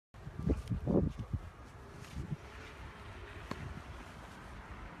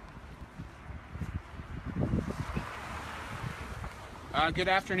Good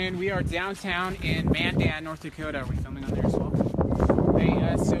afternoon. We are downtown in Mandan, North Dakota. Are we filming on there as well?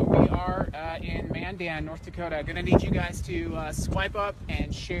 Hey, so we are in Mandan, North Dakota. Going to need you guys to swipe up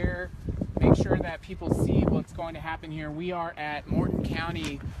and share. Make sure that people see what's going to happen here. We are at Morton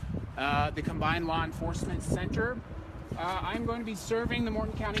County, the Combined Law Enforcement Center. I'm going to be serving the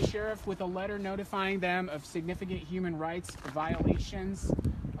Morton County Sheriff with a letter notifying them of significant human rights violations.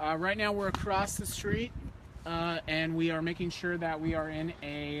 Right now we're across the street. And we are making sure that we are in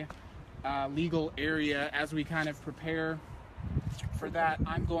a legal area. As we kind of prepare for that,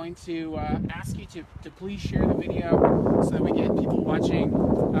 I'm going to ask you to please share the video so that we get people watching.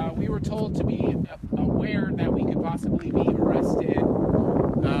 We were told to be aware that we could possibly be arrested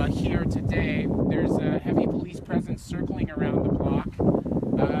here today. There's a heavy police presence circling around the block,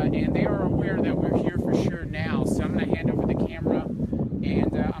 and they are aware that we're here for sure now. So I'm going to hand over the camera,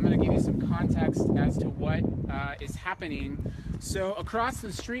 and I'm going to give you some context as to what is happening. So across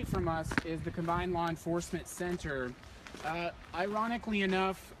the street from us is the Combined Law Enforcement Center. Ironically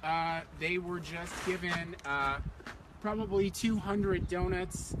enough, they were just given probably 200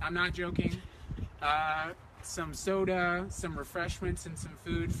 donuts. I'm not joking. Some soda, some refreshments, and some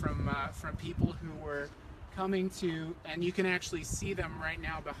food from people who were coming to, and you can actually see them right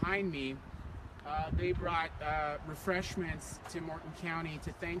now behind me. They brought refreshments to Morton County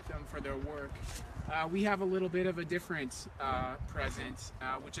to thank them for their work. We have a little bit of a different present,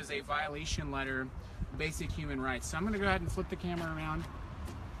 which is a violation letter of basic human rights. So I'm going to go ahead and flip the camera around.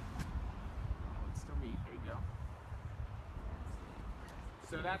 It's still me. There you go.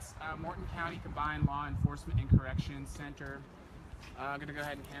 So that's Morton County Combined Law Enforcement and Corrections Center. I'm going to go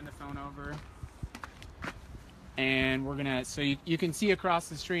ahead and hand the phone over. And we're gonna, so you can see across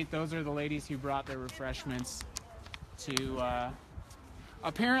the street, those are the ladies who brought their refreshments to,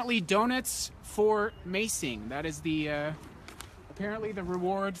 apparently donuts for macing. That is the, apparently the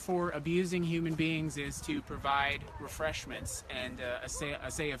reward for abusing human beings is to provide refreshments and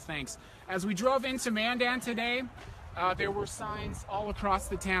a say of thanks. As we drove into Mandan today, there were signs all across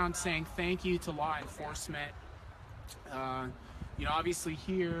the town saying thank you to law enforcement. You know, obviously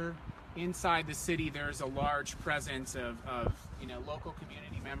here, inside the city, there's a large presence of you know, local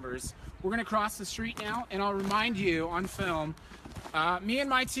community members. We're going to cross the street now, and I'll remind you on film, me and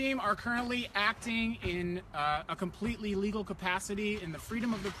my team are currently acting in a completely legal capacity in the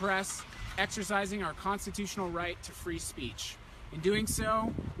freedom of the press, exercising our constitutional right to free speech. In doing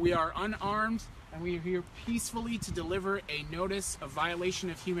so, we are unarmed, and we are here peacefully to deliver a notice of violation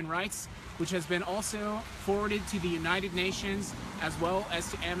of human rights, which has been also forwarded to the United Nations as well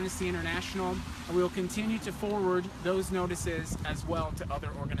as to Amnesty International, and we will continue to forward those notices as well to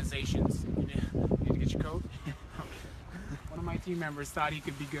other organizations. You need to get your coat? One of my team members thought he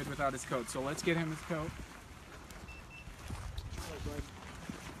could be good without his coat, so let's get him his coat.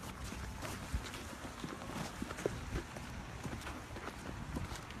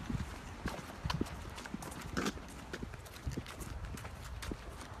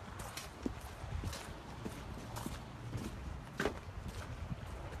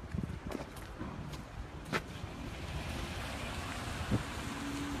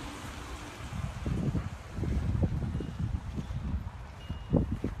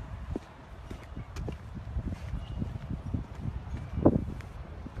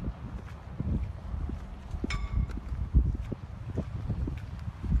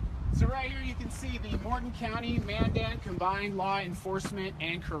 So right here you can see the Morton County Mandan Combined Law Enforcement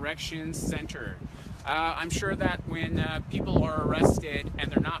and Corrections Center. I'm sure that when people are arrested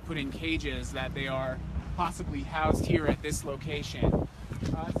and they're not put in cages, that they are possibly housed here at this location.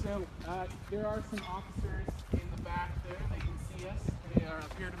 So there are some officers in the back there. They can see us. They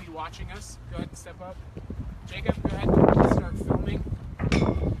appear to be watching us. Go ahead and step up. Jacob, go ahead and start filming.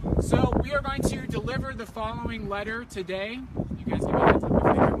 So we are going to deliver the following letter today. You guys give me a heads up if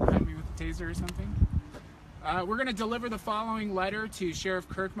they come behind me with a taser or something. We're going to deliver the following letter to Sheriff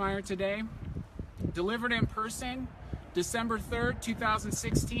Kirkmeyer today. Delivered in person, December 3rd,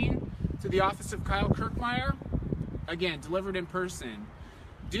 2016, to the office of Kyle Kirkmeyer. Again, delivered in person.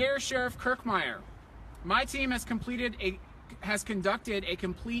 Dear Sheriff Kirkmeyer, my team has conducted a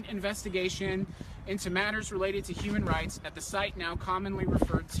complete investigation into matters related to human rights at the site now commonly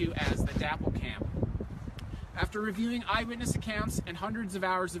referred to as the NoDAPL camp. After reviewing eyewitness accounts and hundreds of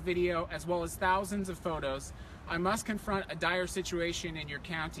hours of video, as well as thousands of photos, I must confront a dire situation in your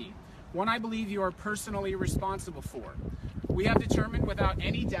county, one I believe you are personally responsible for. We have determined without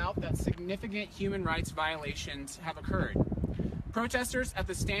any doubt that significant human rights violations have occurred. Protesters at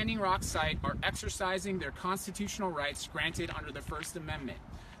the Standing Rock site are exercising their constitutional rights granted under the First Amendment.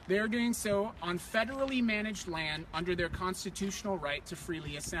 They are doing so on federally managed land under their constitutional right to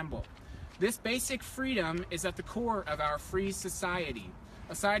freely assemble. This basic freedom is at the core of our free society,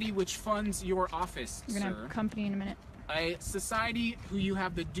 a society which funds your office, You're going to have company in a minute. A society who you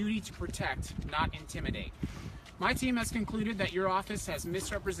have the duty to protect, not intimidate. My team has concluded that your office has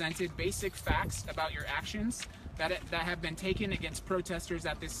misrepresented basic facts about your actions that have been taken against protesters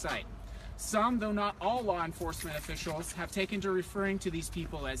at this site. Some, though not all law enforcement officials, have taken to referring to these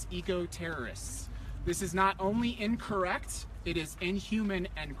people as eco-terrorists. This is not only incorrect, it is inhuman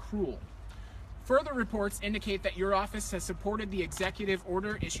and cruel. Further reports indicate that your office has supported the executive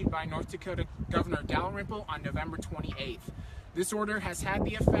order issued by North Dakota Governor Dalrymple on November 28th. This order has had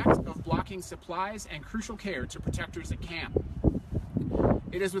the effect of blocking supplies and crucial care to protectors at camp.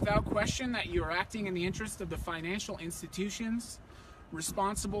 It is without question that you are acting in the interest of the financial institutions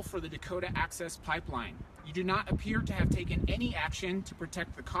responsible for the Dakota Access Pipeline. You do not appear to have taken any action to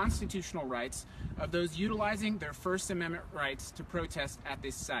protect the constitutional rights of those utilizing their First Amendment rights to protest at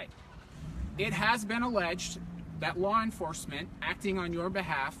this site. It has been alleged that law enforcement, acting on your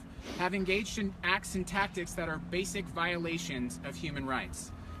behalf, have engaged in acts and tactics that are basic violations of human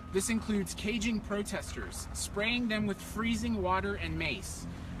rights. This includes caging protesters, spraying them with freezing water and mace.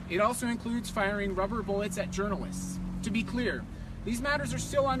 It also includes firing rubber bullets at journalists. To be clear, these matters are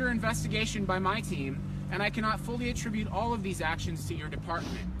still under investigation by my team, and I cannot fully attribute all of these actions to your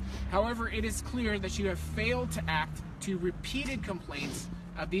department. However, it is clear that you have failed to act to repeated complaints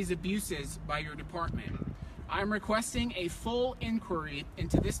of these abuses by your department. I am requesting a full inquiry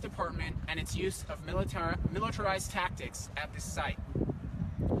into this department and its use of militarized tactics at this site.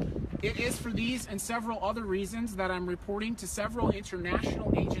 It is for these and several other reasons that I'm reporting to several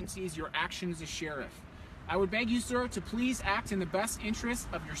international agencies your actions as sheriff. I would beg you, sir, to please act in the best interest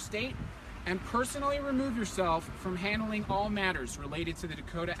of your state and personally remove yourself from handling all matters related to the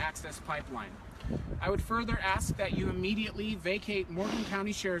Dakota Access Pipeline. I would further ask that you immediately vacate Morton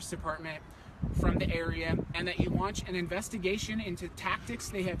County Sheriff's Department from the area and that you launch an investigation into tactics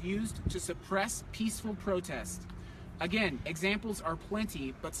they have used to suppress peaceful protest. Again, examples are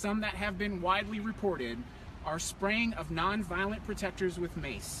plenty, but some that have been widely reported are spraying of non-violent protectors with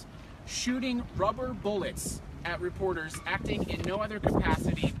mace, shooting rubber bullets at reporters acting in no other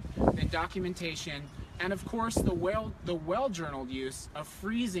capacity than documentation, and of course the well-journaled use of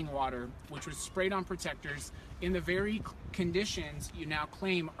freezing water, which was sprayed on protectors in the very conditions you now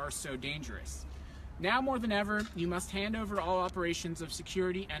claim are so dangerous. Now more than ever, you must hand over all operations of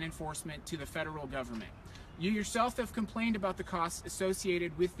security and enforcement to the federal government. You yourself have complained about the costs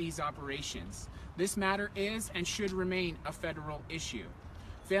associated with these operations. This matter is and should remain a federal issue.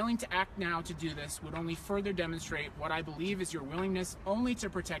 Failing to act now to do this would only further demonstrate what I believe is your willingness only to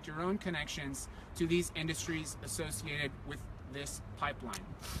protect your own connections to these industries associated with this pipeline.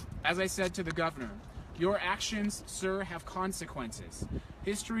 As I said to the governor, your actions, sir, have consequences.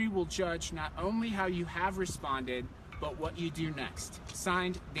 History will judge not only how you have responded, but what you do next.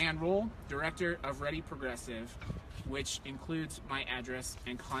 Signed, Dan Rolle, Director of Ready Progressive, which includes my address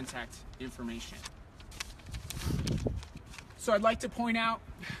and contact information. So I'd like to point out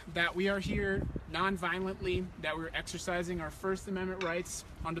that we are here non-violently, that we're exercising our First Amendment rights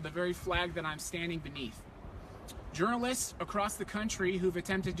under the very flag that I'm standing beneath. Journalists across the country who've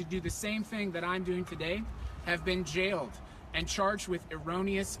attempted to do the same thing that I'm doing today have been jailed and charged with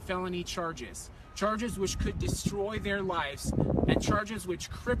erroneous felony charges, charges which could destroy their lives, and charges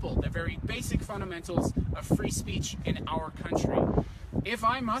which cripple the very basic fundamentals of free speech in our country. If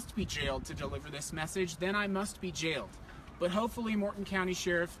I must be jailed to deliver this message, then I must be jailed. But hopefully Morton County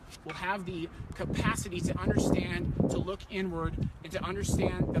Sheriff will have the capacity to understand, to look inward, and to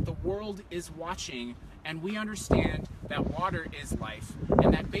understand that the world is watching, and we understand that water is life,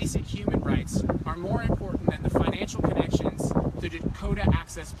 and that basic human rights are more important than the financial connections the Dakota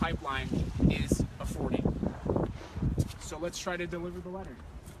Access Pipeline is affording. So let's try to deliver the letter.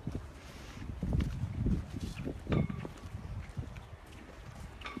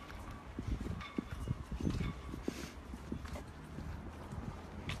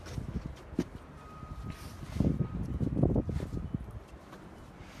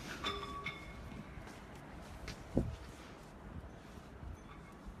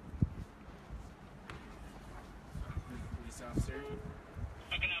 Officer.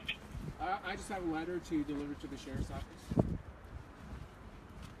 I just have a letter to deliver to the sheriff's office.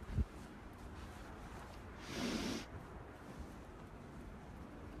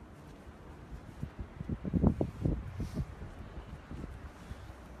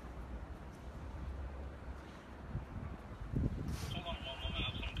 Hold on one moment, I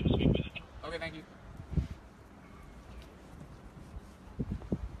have someone come speak with you. Okay, thank you.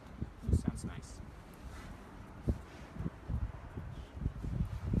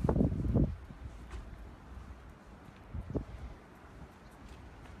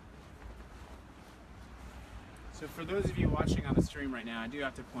 So for those of you watching on the stream right now, I do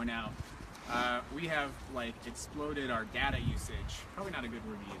have to point out, we have like exploded our data usage. Probably not a good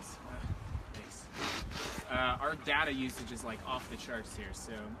reviews. Thanks. Our data usage is like off the charts here,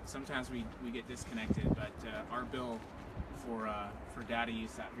 so sometimes we get disconnected, but our bill for data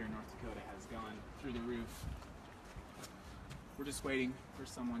use out here in North Dakota has gone through the roof. We're just waiting for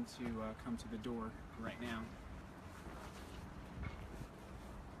someone to come to the door right now.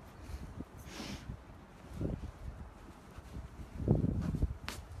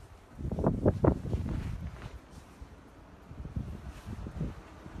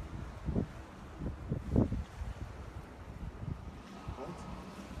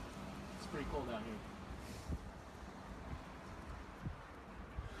 It's pretty cold out here.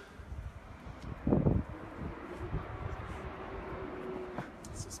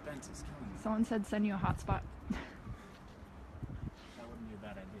 Suspense is killing me. Someone said send you a hotspot. That wouldn't be a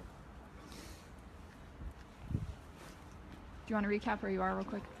bad idea. Do you want to recap where you are real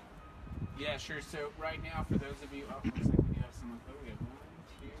quick? Yeah, sure. So right now, for those of you, oh, looks like we do have someone. Oh, we have 1,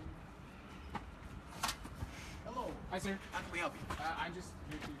 2. Hello. Hi, sir. How can we help you? I'm just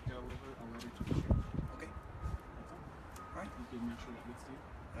here to deliver a letter to the sheriff. Okay. That's all. All right. You can make sure that gets to you.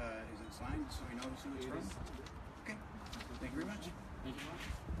 Is it signed so we know who it's from? Okay. Thank you very much. Thank you much.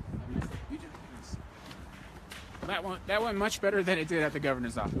 Have a nice day. You too. Thanks. Well, that went much better than it did at the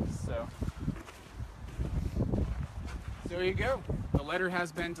governor's office. So there you go. The letter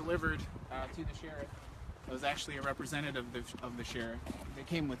has been delivered to the sheriff. It was actually a representative of the sheriff. They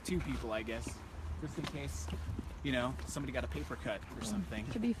came with 2 people, I guess, just in case, you know, somebody got a paper cut or something.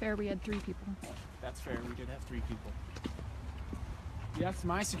 To be fair, we had 3 people. That's fair. We did have 3 people. Yes,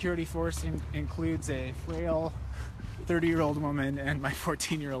 my security force includes a frail 30-year-old woman and my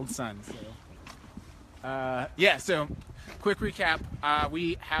 14-year-old son. So, yeah. So, quick recap: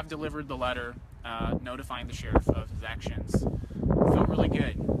 we have delivered the letter notifying the sheriff of his actions. Felt really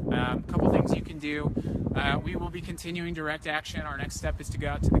good. A couple things you can do. We will be continuing direct action. Our next step is to go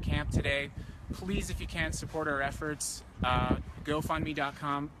out to the camp today. Please, if you can, support our efforts.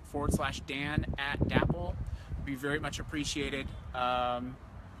 GoFundMe.com/Dan@DAPL. Be very much appreciated.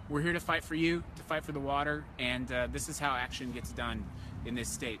 We're here to fight for you, to fight for the water, and this is how action gets done in this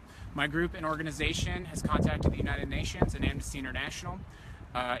state. My group and organization has contacted the United Nations and Amnesty International.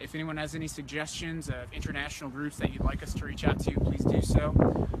 If anyone has any suggestions of international groups that you'd like us to reach out to, please do so.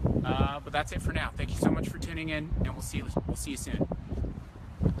 But that's it for now. Thank you so much for tuning in, and we'll see you soon.